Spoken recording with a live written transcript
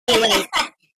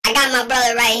got my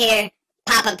brother right here,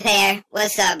 Papa Pear.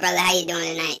 What's up, brother? How you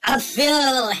doing tonight? I'm feeling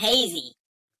a little hazy.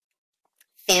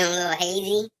 Feeling a little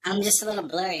hazy? I'm just a little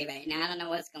blurry right now. I don't know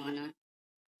what's going on.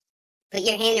 Put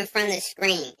your hand in front of the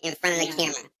screen, in front of the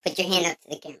camera. Put your hand up to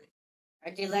the camera.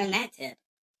 Where'd you learn that tip?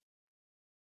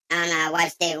 I don't know. I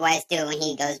watch David Weiss do it when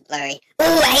he goes blurry. Ooh,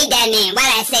 I hate that name. Why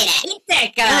did I say that? Eat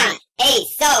that guy. Hey,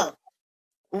 so,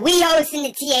 we hosting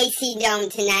the THC Dome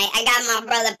tonight. I got my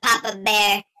brother Papa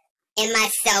Bear and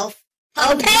myself.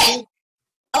 Okay.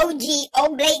 OG,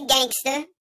 Oblate Gangster.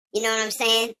 You know what I'm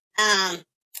saying?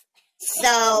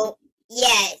 So,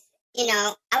 yeah, you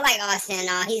know, I like Austin and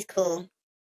all. He's cool.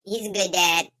 He's a good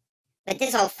dad. But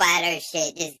this whole flat earth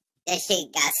shit, that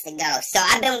shit got to go. So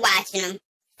I've been watching him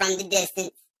from the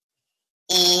distance.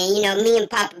 And, you know, me and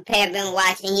Papa Pear been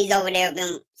watching. He's over there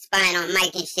been spying on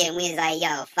Mike and shit. We was like,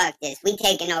 yo, fuck this. We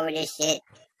taking over this shit.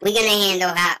 We gonna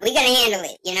handle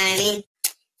it. You know what I mean?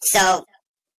 So,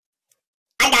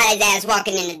 I got his ass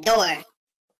walking in the door.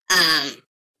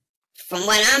 From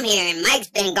what I'm hearing, Mike's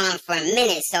been gone for a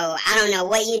minute, so I don't know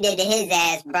what you did to his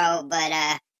ass, bro, but,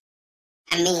 I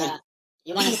mean...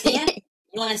 you wanna see him?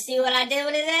 You wanna see what I did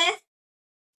with his ass?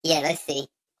 Yeah, let's see.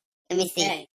 Let me see.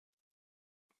 Okay.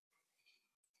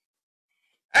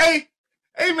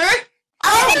 Hey, man.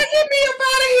 Oh, get me up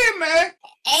out of here, man.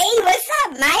 Hey, what's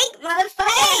up, Mike?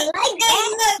 Motherfucker, like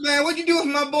that. Man, what you do with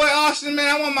my boy Austin,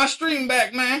 man? I want my stream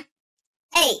back, man.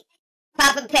 Hey,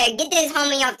 Papa Pear, get this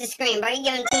homie off the screen, bro. You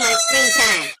giving too much screen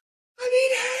time. I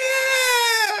need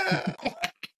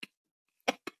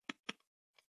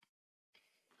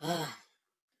help.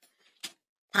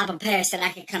 Papa Pear said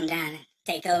I could come down and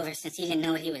take over since he didn't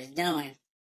know what he was doing.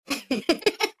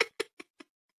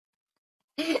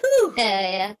 Hell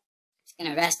yeah. Just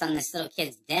gonna rest on this little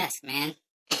kid's desk, man.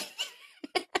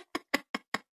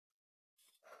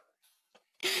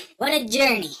 What a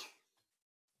journey.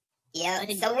 Yeah,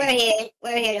 so we're here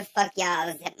to fuck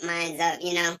y'all's minds up,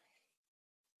 you know.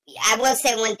 I will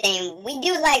say one thing, we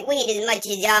do like weed as much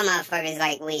as y'all motherfuckers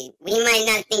like weed. We might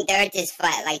not think the earth is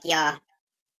flat like y'all,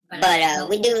 but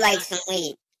we do like some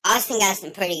weed. Austin got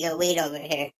some pretty good weed over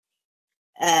here.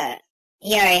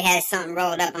 He already has something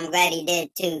rolled up. I'm glad he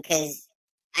did too, cause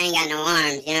I ain't got no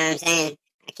arms, you know what I'm saying?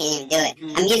 I can't even do it.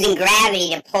 I'm using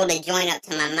gravity to pull the joint up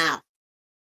to my mouth.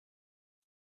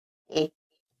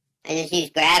 I just use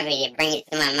gravity to bring it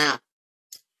to my mouth.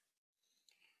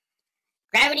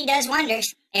 Gravity does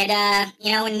wonders. It,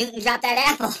 you know, when Newton dropped that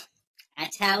apple,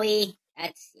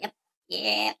 yep.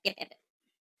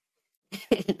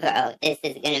 Bro, this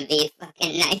is gonna be a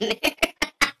fucking nightmare.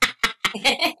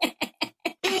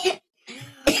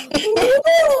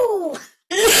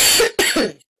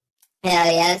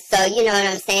 Hell yeah. So, you know what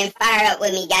I'm saying? Fire up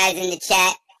with me, guys, in the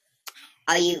chat.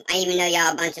 I even know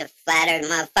y'all a bunch of flat earth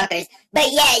motherfuckers.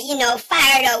 But yeah, you know,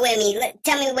 fire it up with me.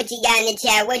 Tell me what you got in the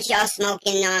chat. What y'all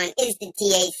smoking on? Is the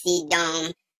THC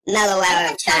Dome mellow hour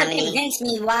of trying to comedy? convince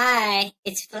me why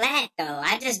it's flat, though.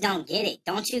 I just don't get it.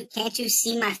 Can't you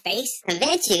see my face?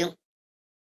 Convince you?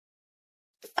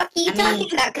 The fuck are you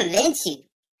talking about, convince you?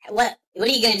 What are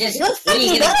you gonna just, go to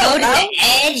the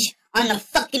edge on the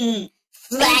fucking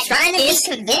flat? Are you trying to be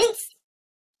convinced?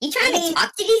 You trying to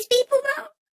talk to these people, bro?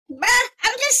 Bruh,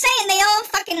 I'm just saying,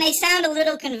 they sound a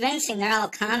little convincing. They're all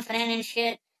confident and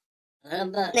shit. A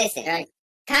little bit. Listen, right?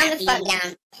 Calm the fuck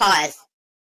down. Pause.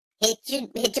 Hit your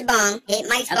bong. Hit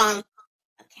Mike's bong.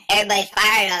 Okay. Everybody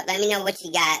fire it up. Let me know what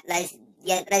you got. Let's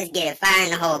get it. Fire in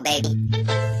the hole, baby.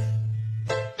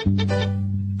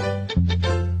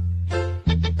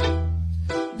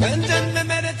 Ganja me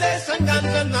meditation,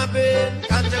 ganja my brain.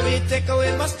 Ganja we take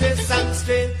away my stress and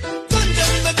strain. Ganja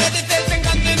me meditation,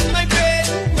 ganja in my brain.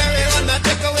 Marijuana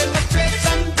take away my stress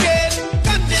and pain.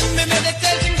 Ganja me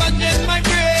meditation, ganja in my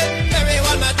brain.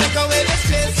 Marijuana take away the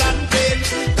stress and pain.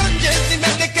 Ganja is the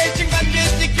medication, ganja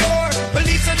is the cure.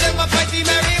 Police will never fight the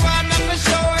marijuana for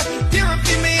sure.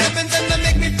 Purify me heavens and they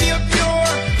make me feel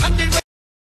pure.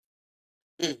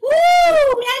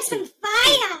 Woo! That's some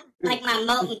fire! Like my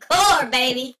molten core,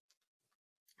 baby.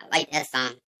 I like that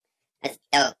song. That's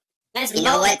dope. That's you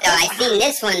know what, though? I seen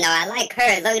this one, though. I like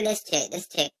her. Look at this chick. This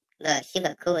chick. Look, she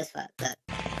look cool as fuck. Look.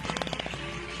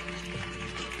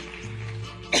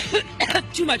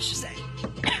 Too much to say.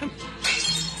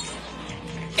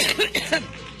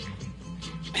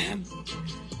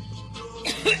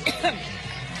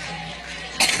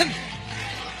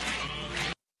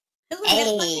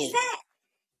 Hey.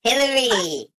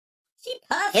 Hillary. She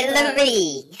puffed.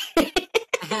 Hillary.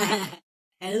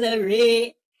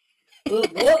 Hillary.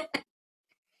 Whoop, whoop.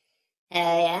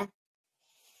 Hell yeah.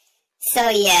 So,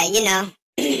 yeah, you know.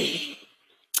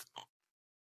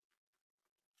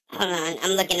 Hold on,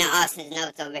 I'm looking at Austin's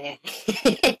notes over here.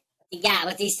 You got?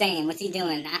 What's he saying? What's he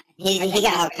doing? He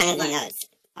got all kinds of notes.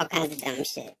 All kinds of dumb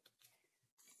shit.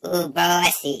 Ooh, bro,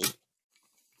 I see.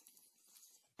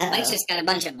 Mike's just got a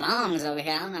bunch of bombs over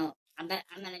here. I don't know. I bet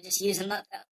I'm gonna just use them up.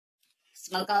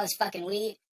 Smoke all this fucking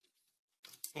weed.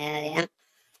 Hell yeah.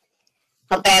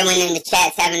 Hope everyone in the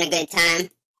chat's having a good time.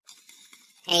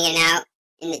 Hanging out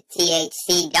in the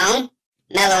THC Dome.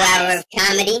 Mellow Hour of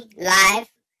Comedy, live.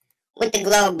 With the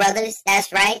Glow Brothers,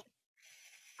 that's right.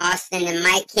 Austin and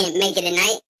Mike can't make it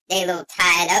tonight. They a little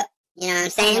tied up. You know what I'm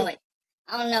saying?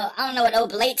 I don't know what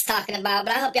old Blake's talking about,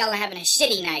 but I hope y'all are having a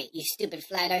shitty night, you stupid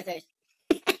flat earthers.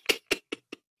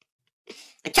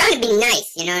 I'm trying to be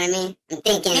nice, you know what I mean? I'm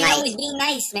thinking Can't like always be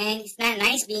nice, man. It's not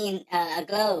nice being a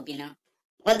globe, you know.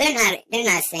 well they're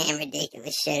not saying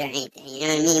ridiculous shit or anything, you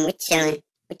know what I mean? We're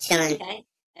chilling. Okay.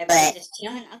 Everybody's just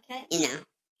chilling, okay. You know.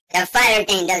 The flat earth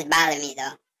thing does bother me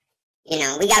though. You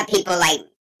know, we got people like,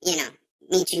 you know,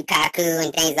 Michio Kaku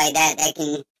and things like that that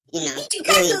can, you know,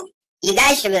 really, you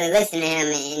guys should really listen to him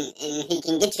and he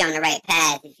can get you on the right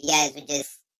path if you guys would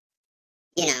just,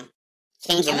 you know,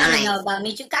 change your mind. I want to know about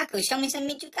Michio Kaku. Show me some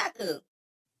Michio Kaku.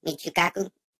 Michio Kaku?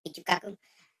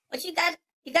 What you got?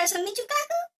 You got some Michio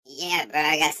Kaku? Yeah, bro,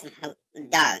 I got some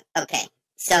dog. Okay.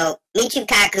 So, Michio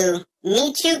Kaku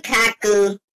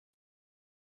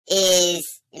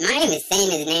is, am I even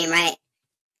saying his name right?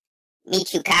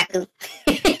 Michio Kaku.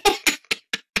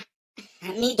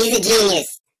 He's a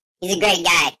genius. He's a great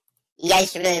guy. You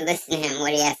guys should really listen to him,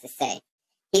 what he has to say.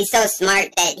 He's so smart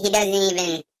that he doesn't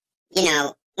even, you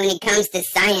know, when it comes to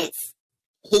science,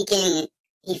 he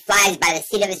flies by the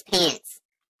seat of his pants.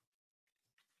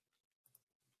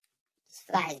 Just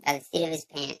flies by the seat of his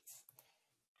pants.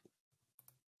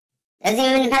 Doesn't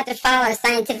even have to follow a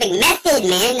scientific method,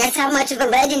 man. That's how much of a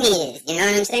legend he is. You know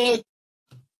what I'm saying?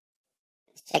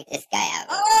 Let's check this guy out.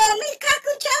 Oh, Michio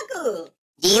Kaku.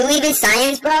 Do you believe in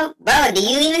science, bro? Bro, do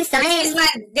you believe in science?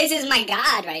 This is my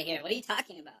god right here. What are you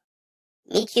talking about?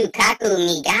 Michio Kaku,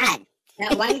 me god.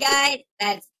 That one guy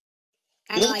that's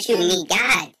kind of like Michio, me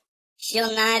god.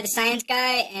 Shield Nye, the science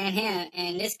guy, and him,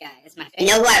 and this guy. That's my favorite. You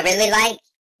know what I really like?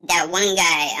 That one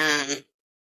guy,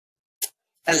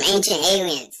 from Ancient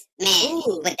Aliens. Man,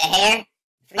 Ooh. with the hair.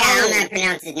 I don't know how to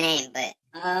pronounce his name, but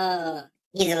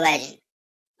he's a legend.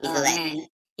 He's a legend. Man.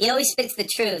 He always spits the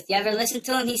truth. You ever listen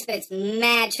to him? He spits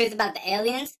mad truth about the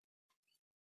aliens.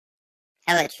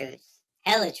 Hella truth.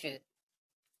 Hella truth.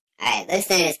 Alright,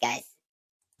 listen to this, guys.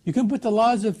 You can put the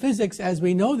laws of physics as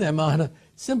we know them on a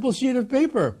simple sheet of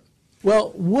paper.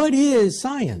 Well, what is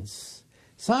science?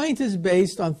 Science is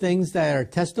based on things that are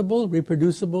testable,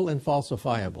 reproducible, and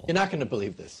falsifiable. You're not going to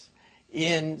believe this.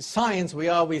 In science, we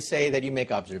always say that you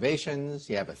make observations,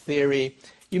 you have a theory,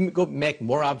 you go make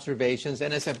more observations,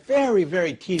 and it's a very,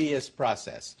 very tedious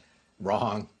process.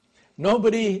 Wrong.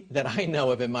 Nobody that I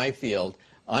know of in my field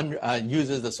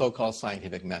uses the so-called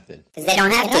scientific method. Because they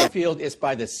don't have In our to. field, it's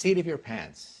by the seat of your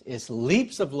pants. It's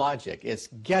leaps of logic. It's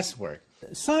guesswork.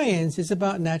 Science is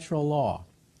about natural law.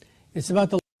 It's about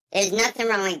the There's nothing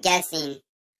wrong with guessing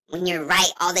when you're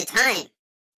right all the time.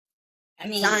 I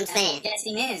mean, That's all I'm that's saying. what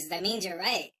guessing is. That means you're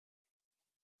right.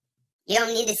 You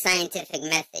don't need a scientific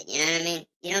method, you know what I mean?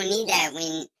 You don't need that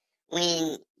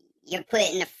when you're put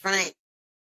in the front,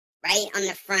 right on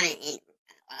the front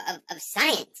of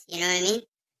science, you know what I mean?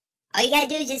 All you gotta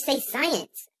do is just say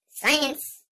science.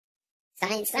 Science.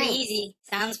 Science, Pretty science. easy.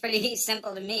 Sounds pretty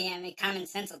simple to me. I mean, common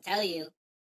sense will tell you.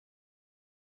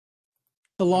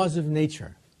 laws of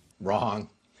nature. Wrong.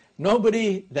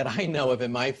 Nobody that I know of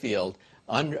in my field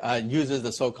uses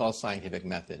the so-called scientific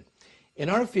method. In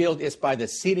our field, it's by the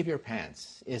seat of your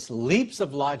pants. It's leaps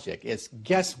of logic. It's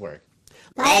guesswork.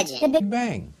 Legend. The Big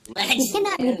Bang. You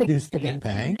cannot Legend. reproduce the Big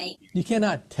Bang. You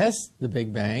cannot test the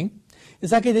Big Bang.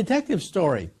 It's like a detective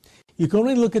story. You can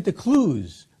only look at the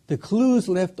clues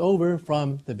left over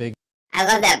from the Big I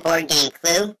love that board game,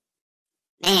 Clue.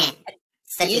 Man,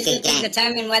 such a Usually good to game.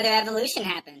 determine whether evolution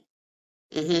happened.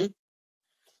 Mm-hmm.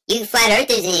 You flat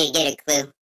earthers need to get a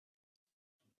clue.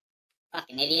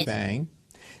 Fucking idiots. Bang.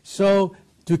 So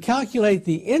to calculate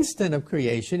the instant of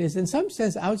creation is in some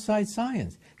sense outside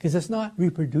science because it's not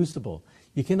reproducible.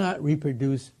 You cannot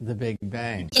reproduce the Big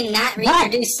Bang. You cannot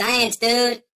reproduce science,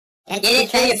 dude. That's Get it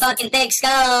through your because fucking thick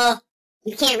skull.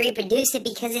 you can't reproduce it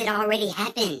because it already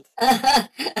happened.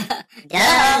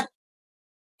 Duh.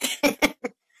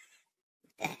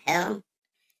 The hell?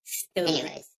 Stupid.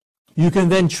 Anyways. You can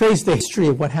then trace the history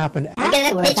of what happened Look at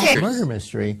after the that pictures. murder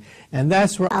mystery, and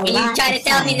that's where And you try to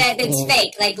tell me that it's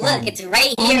fake. Like, look, it's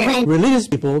right here. religious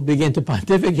people begin to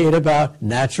pontificate about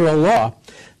natural law.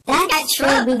 Got That's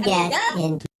Trump. where we I mean, get duh.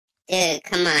 into. Dude,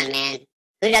 come on, man.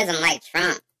 Who doesn't like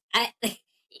Trump?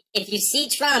 If you see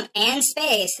Trump and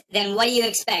space, then what do you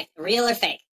expect? Real or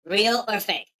fake? Real or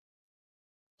fake?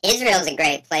 Israel's a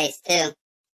great place, too.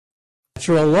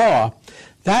 Natural law,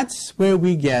 that's where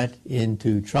we get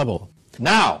into trouble.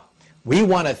 Now, we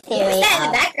want to... What's that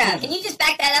in the background? Can you just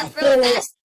back that up real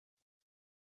fast?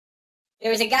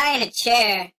 There was a guy in a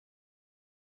chair.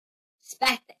 Just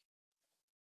back there.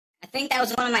 I think that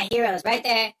was one of my heroes right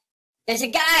there. There's a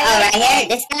guy. Oh, right here?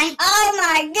 This guy? Oh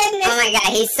my goodness. Oh my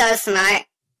god, he's so smart.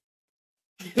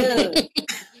 Dude.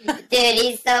 Dude,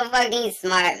 he's so fucking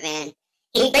smart, man.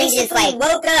 He basically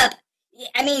woke up.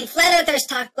 I mean, flat earthers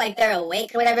talk like they're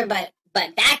awake or whatever, but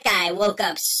that guy woke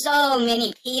up so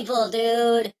many people,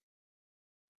 dude.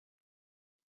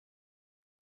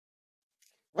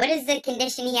 What is the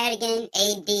condition he had again?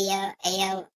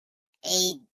 AL.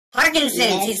 Parkinson's.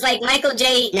 Yes. He's like Michael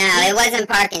J. No, it wasn't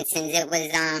Parkinson's. It was,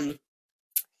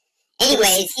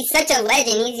 anyways, he's such a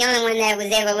legend. He's the only one that was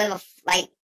able to live, like,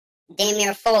 damn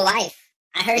near a full life.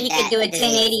 I heard he could do a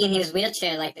 1080 in his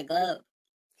wheelchair like the globe.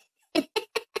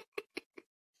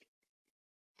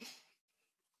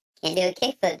 Can't do a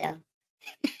kickflip, though.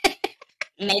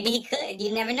 Maybe he could.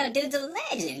 You never know. Dude's a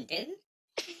legend, dude.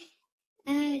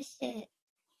 Oh, shit.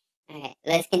 Alright,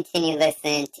 let's continue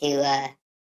listening to,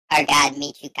 our god,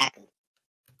 Michio Kaku.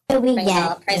 So we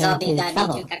praise all be God,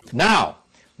 Michio Kaku. Now,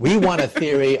 we want a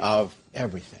theory of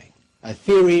everything, a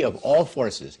theory of all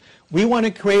forces. We want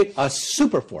to create a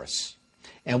superforce.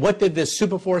 And what did this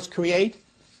superforce create?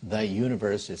 The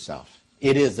universe itself.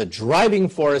 It is the driving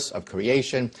force of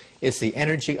creation. It's the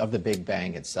energy of the Big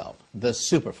Bang itself, the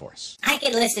superforce. I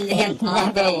could listen to him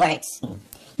all day.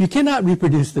 You cannot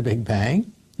reproduce the Big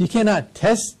Bang. You cannot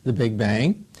test the Big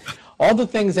Bang. All the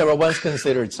things that were once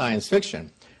considered science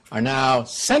fiction are now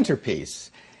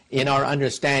centerpiece in our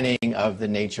understanding of the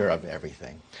nature of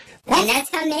everything. And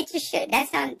that's how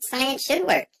that's how science should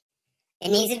work. It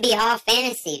needs to be all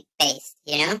fantasy based,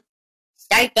 you know?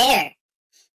 Start there.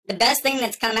 The best thing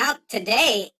that's come out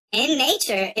today in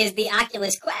nature is the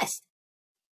Oculus Quest.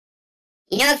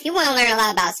 You know, if you want to learn a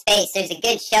lot about space, there's a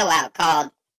good show out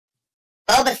called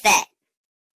Boba Fett.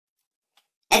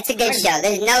 That's a good show.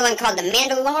 There's another one called The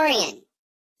Mandalorian.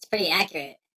 It's pretty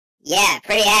accurate. Yeah,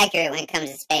 pretty accurate when it comes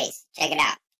to space. Check it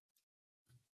out.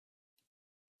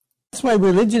 That's why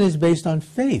religion is based on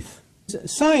faith.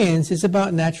 Science is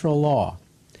about natural law.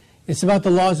 It's about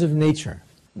the laws of nature.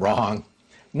 Wrong.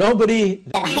 Nobody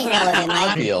in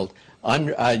our field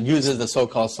uses the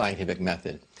so-called scientific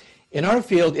method. In our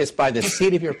field, it's by the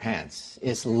seat of your pants.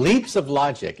 It's leaps of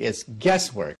logic. It's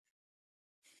guesswork.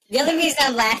 The only reason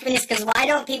I'm laughing is because why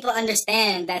don't people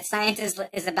understand that science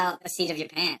is about the seat of your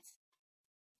pants?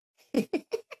 Yeah,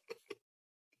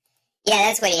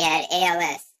 that's what he had,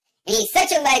 ALS. And he's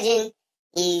such a legend,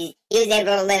 he was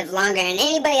able to live longer than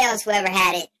anybody else who ever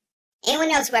had it.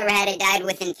 Anyone else who ever had it died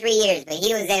within 3 years, but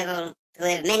he was able to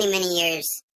live many, many years.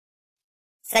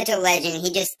 Such a legend.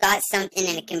 He just thought something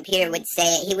and a computer would say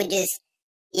it. He would just,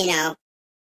 you know,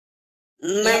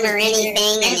 murmur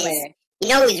anything. And you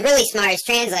know who's really smart? His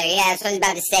translator. Yeah, that's what I was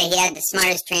about to say. He had the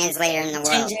smartest translator in the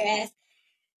world.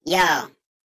 Yo.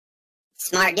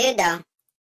 Smart dude, though.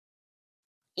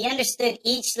 He understood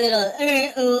each little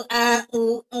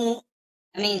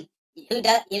I mean, who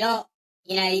does? You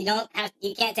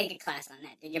can't take a class on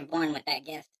that, dude. You're born with that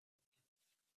gift.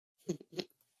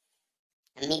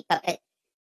 A meat puppet.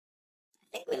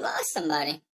 I think we lost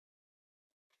somebody.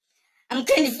 I'm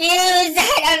confused.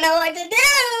 I don't know what to do.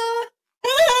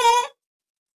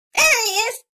 There he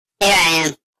is. Here I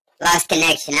am. Lost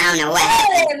connection. I don't know what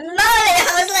happened.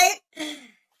 Holy moly.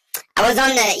 I was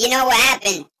on the, you know what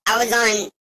happened? I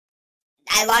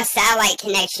lost satellite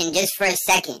connection just for a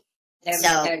second.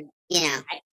 You know.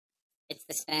 It's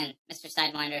the spin, Mr.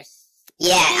 Sidewinder.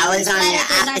 Yeah, I was on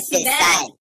the opposite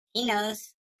side. He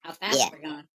knows how fast we're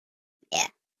going. Yeah.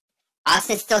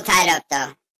 Austin's still tied up,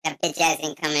 though. That bitch ass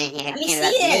ain't coming in here. Let me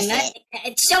see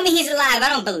him. Show me he's alive. I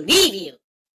don't believe you.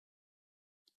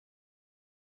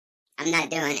 I'm not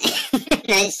doing it. I'm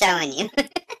not showing you.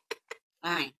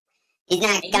 Fine. He's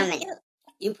not coming.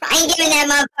 You I ain't giving that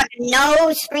motherfucker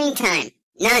no screen time.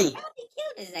 None. Probably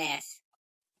killed his ass.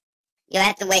 You'll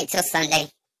have to wait till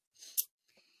Sunday.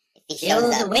 If he The shows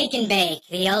old up. wake and bake.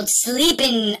 The old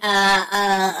sleeping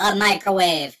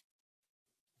microwave.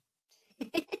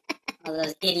 All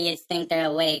those idiots think they're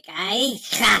awake. Haven't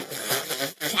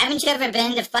you ever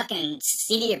been to fucking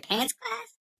seat of your pants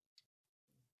class?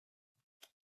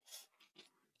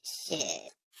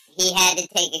 Shit. He had to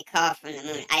take a call from the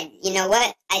moon. You know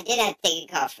what? I did have to take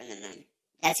a call from the moon.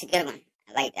 That's a good one.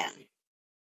 I like that one.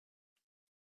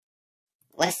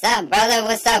 What's up, brother?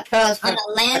 What's up, pros? On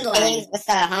a landline. What's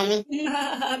up, homie?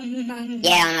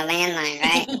 Yeah, on a landline,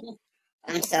 right?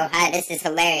 I'm so high. This is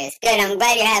hilarious. Good. I'm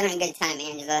glad you're having a good time,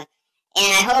 Angela. And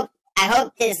I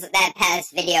hope that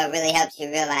past video really helps you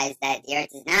realize that the Earth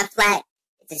is not flat.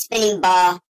 It's a spinning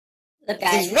ball. Look, It's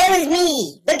guys. as real as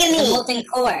me. Look at The me. molten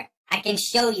core. I can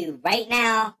show you right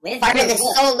now with Part of the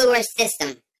look. solar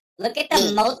system. Look at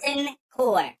the molten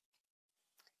core.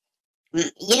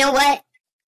 You know what,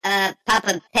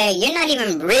 Papa Pay, you're not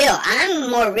even real. I'm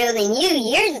more real than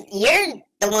you. You're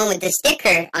the one with the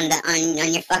sticker on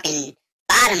your fucking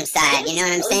bottom side. You know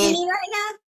what I'm saying? Me right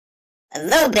now? A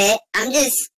little bit. I'm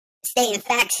just stating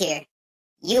facts here.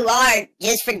 You are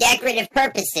just for decorative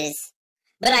purposes.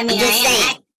 But I mean, just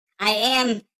saying. I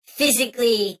am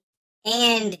physically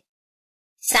and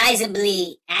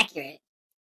sizably accurate,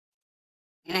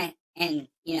 and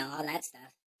you know all that stuff.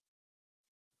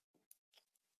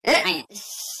 I am.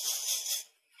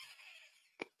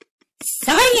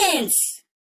 Science.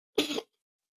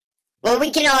 Well,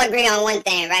 we can all agree on one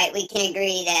thing, right? We can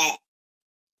agree that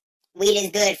weed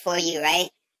is good for you, right?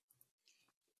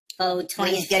 Oh, Weed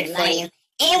 20 is good for you.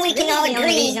 And we This can is all the only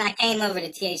agree. reason I came over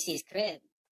to THC's crib.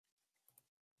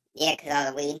 Yeah, because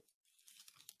all the weed.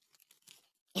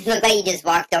 It looked like you just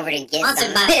walked over to get Sponsored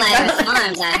some. by Flat Earth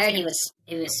Farms. I heard he was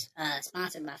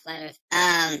sponsored by Flat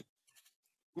Earth.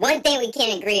 One thing we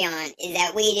can agree on is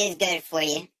that weed is good for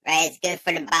you, right? It's good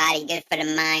for the body, good for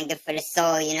the mind, good for the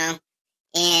soul, you know?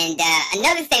 And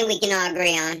another thing we can all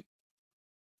agree on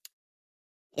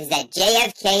is that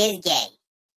JFK is gay.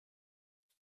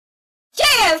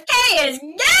 JFK is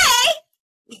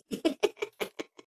gay.